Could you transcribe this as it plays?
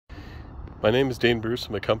My name is Dane Bruce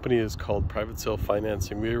and my company is called Private Sale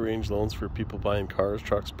Financing. We arrange loans for people buying cars,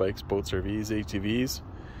 trucks, bikes, boats, RVs, ATVs,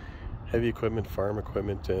 heavy equipment, farm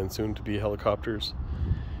equipment, and soon to be helicopters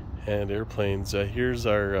and airplanes. Here's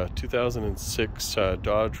our 2006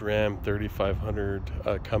 Dodge Ram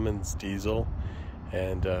 3500 Cummins diesel,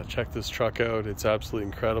 and check this truck out. It's absolutely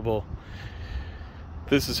incredible.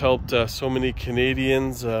 This has helped so many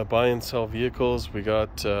Canadians buy and sell vehicles. We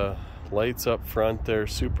got lights up front there,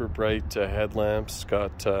 super bright headlamps,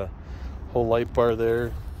 got whole light bar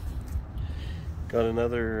there, got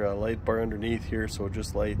another light bar underneath here, so it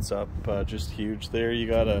just lights up, just huge there. You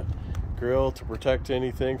got a grill to protect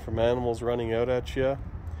anything from animals running out at you,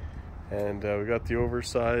 and we got the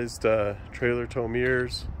oversized trailer tow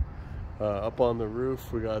mirrors. Up on the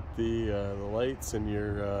roof we got the lights, and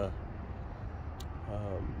your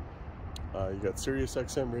you got Sirius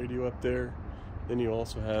XM radio up there. Then you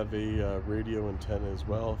also have a radio antenna as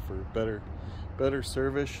well for better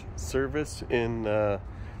service in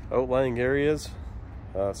outlying areas.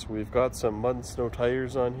 So we've got some mud and snow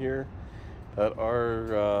tires on here that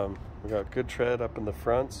are we got good tread up in the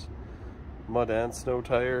fronts, mud and snow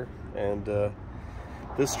tire. And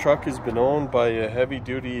this truck has been owned by a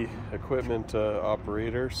heavy-duty equipment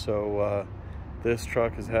operator, so this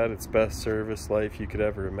truck has had its best service life you could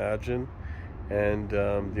ever imagine. And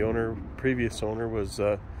the previous owner was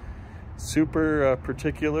super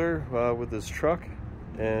particular with his truck,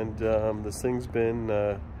 and this thing's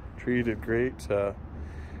been treated great.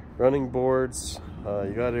 Running boards,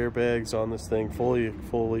 you got airbags on this thing, fully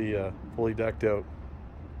decked out.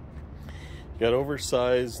 You got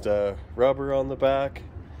oversized rubber on the back.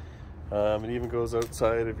 It even goes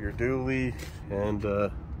outside of your dually, and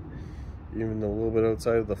even a little bit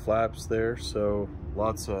outside of the flaps there. So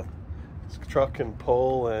lots of truck can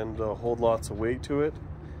pull and hold lots of weight to it.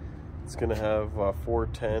 It's going to have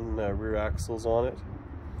 410 rear axles on it,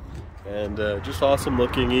 and just awesome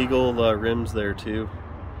looking eagle rims there too.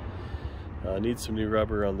 Needs some new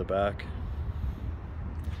rubber on the back.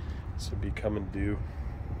 This would be coming due.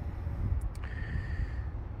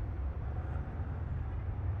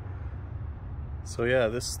 So yeah,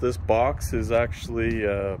 this box is actually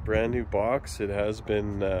a brand new box. It has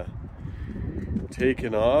been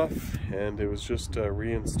taken off, and it was just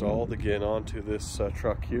reinstalled again onto this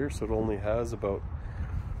truck here, so it only has about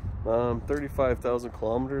 35,000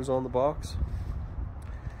 kilometers on the box.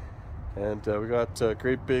 And we got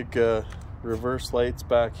great big reverse lights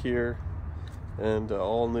back here, and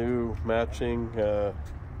all new matching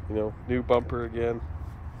new bumper again,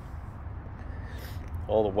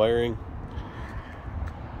 all the wiring.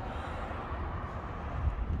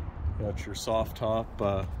 Got your soft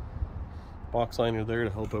top box liner there to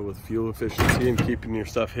help out with fuel efficiency and keeping your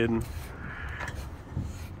stuff hidden.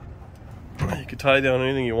 You can tie down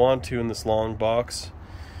anything you want to in this long box.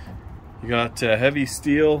 You got heavy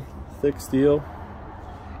steel, thick steel.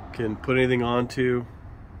 You can put anything onto.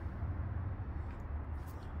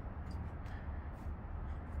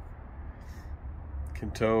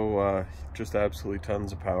 Can tow just absolutely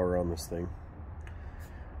tons of power on this thing.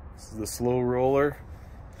 This is the slow roller.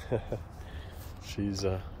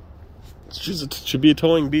 Should be a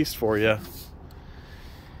towing beast for you.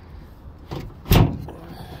 If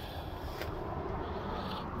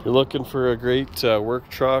you're looking for a great work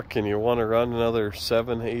truck and you want to run another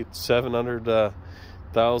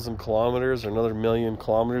 700,000 kilometers or another 1,000,000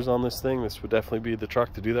 kilometers on this thing, this would definitely be the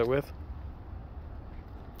truck to do that with.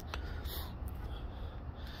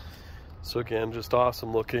 So again, just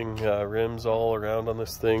awesome looking rims all around on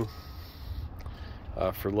this thing.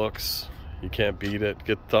 For looks, you can't beat it.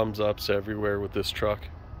 Get thumbs ups everywhere with this truck.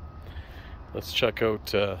 Let's check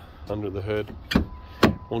out under the hood.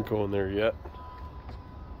 Won't go in there yet.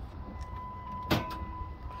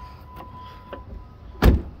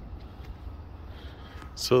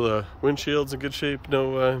 So the windshield's in good shape,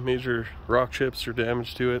 no major rock chips or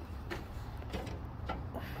damage to it.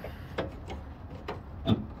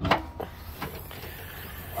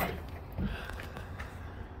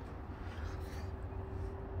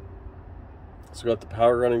 So got the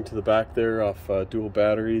power running to the back there off dual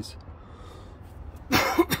batteries.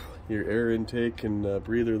 Your air intake and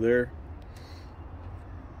breather there.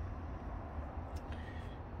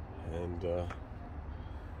 And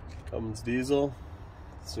Cummins diesel.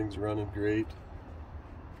 This thing's running great.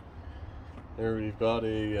 There we've got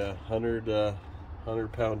a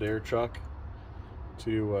 100-pound air truck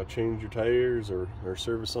to change your tires or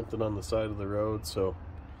service something on the side of the road. So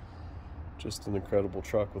just an incredible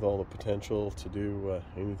truck with all the potential to do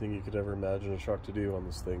anything you could ever imagine a truck to do on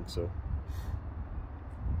this thing. So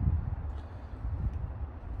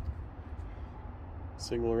This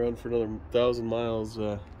thing will run for another 1,000 miles,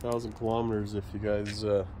 1,000 kilometers if you guys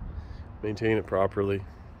maintain it properly.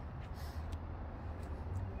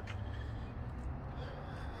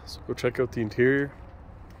 So go check out the interior.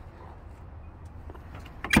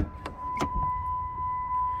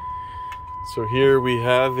 So here we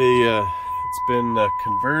have a, it's been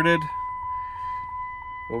converted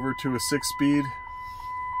over to a 6-speed.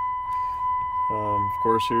 Of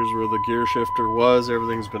course, here's where the gear shifter was.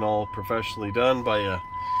 Everything's been all professionally done by a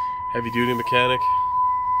heavy-duty mechanic.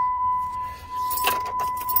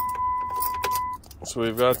 So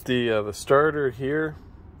we've got the starter here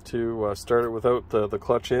to start it without the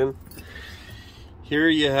clutch in. Here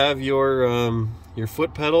you have your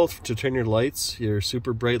foot pedal to turn your lights, your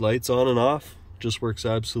super bright lights on and off. Just works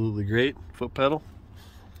absolutely great. Foot pedal.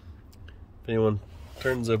 If anyone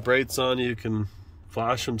turns the brights on, you can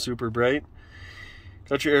flash them super bright.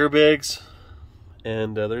 Got your airbags,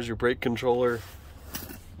 and there's your brake controller.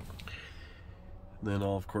 And then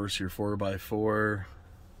of course your 4x4.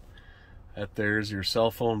 There's your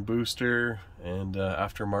cell phone booster and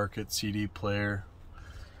aftermarket CD player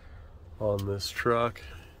on this truck.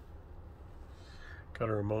 Got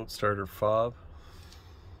a remote starter fob.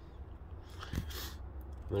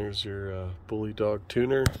 There's your bully dog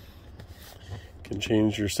tuner. You can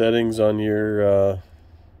change your settings on your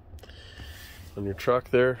truck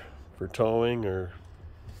there for towing or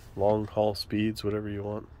long haul speeds, whatever you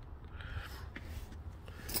want.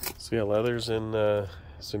 So yeah, leather's in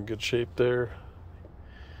good shape there.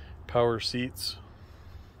 Power seats.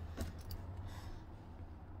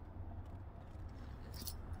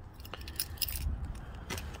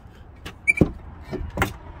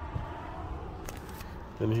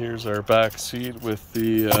 And here's our back seat with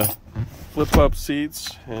the flip-up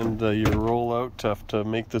seats and your roll-out to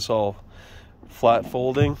make this all flat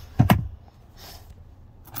folding.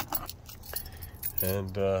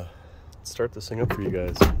 And let's start this thing up for you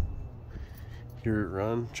guys. Hear it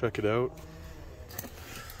run, check it out.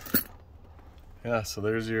 Yeah, so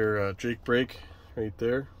there's your Jake brake right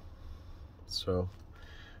there. So,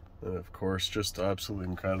 and of course, just absolutely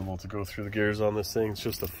incredible to go through the gears on this thing. It's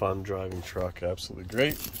just a fun driving truck, absolutely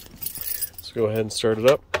great. Let's go ahead and start it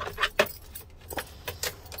up.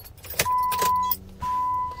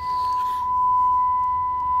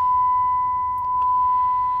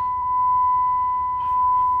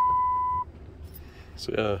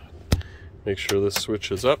 So yeah, make sure this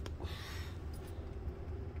switch is up.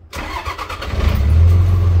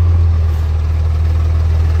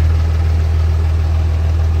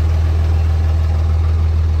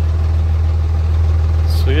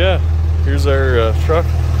 So yeah, here's our truck,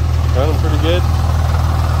 running pretty good.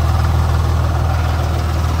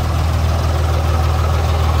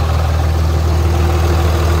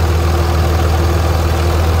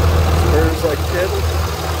 Spurs like kidding.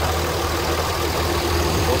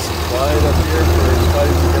 Flying up here for as high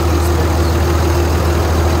as you get these things.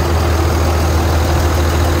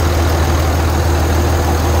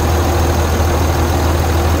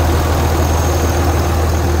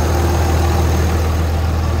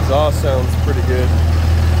 Exhaust sounds pretty good.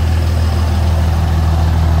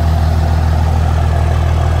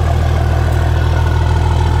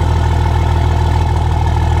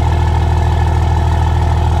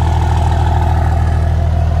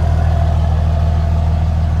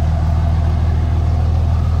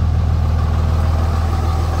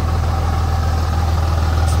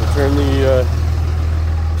 Turn the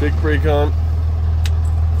Jake brake on.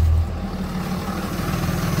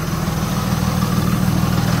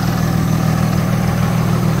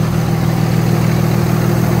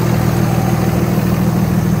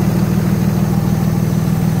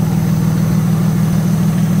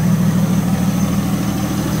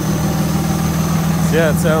 So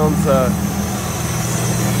yeah, it sounds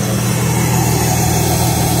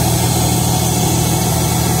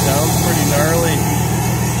pretty gnarly.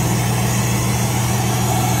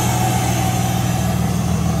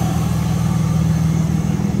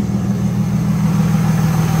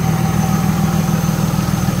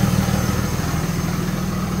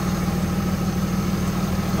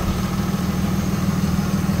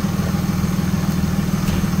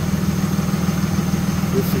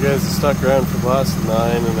 You guys have stuck around for the last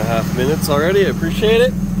 9.5 minutes already. I appreciate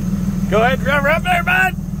it. Go ahead, rev up there,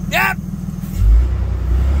 bud. Yep.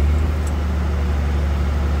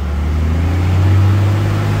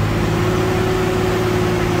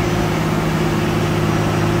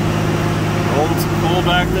 Holding some cool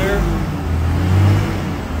back there.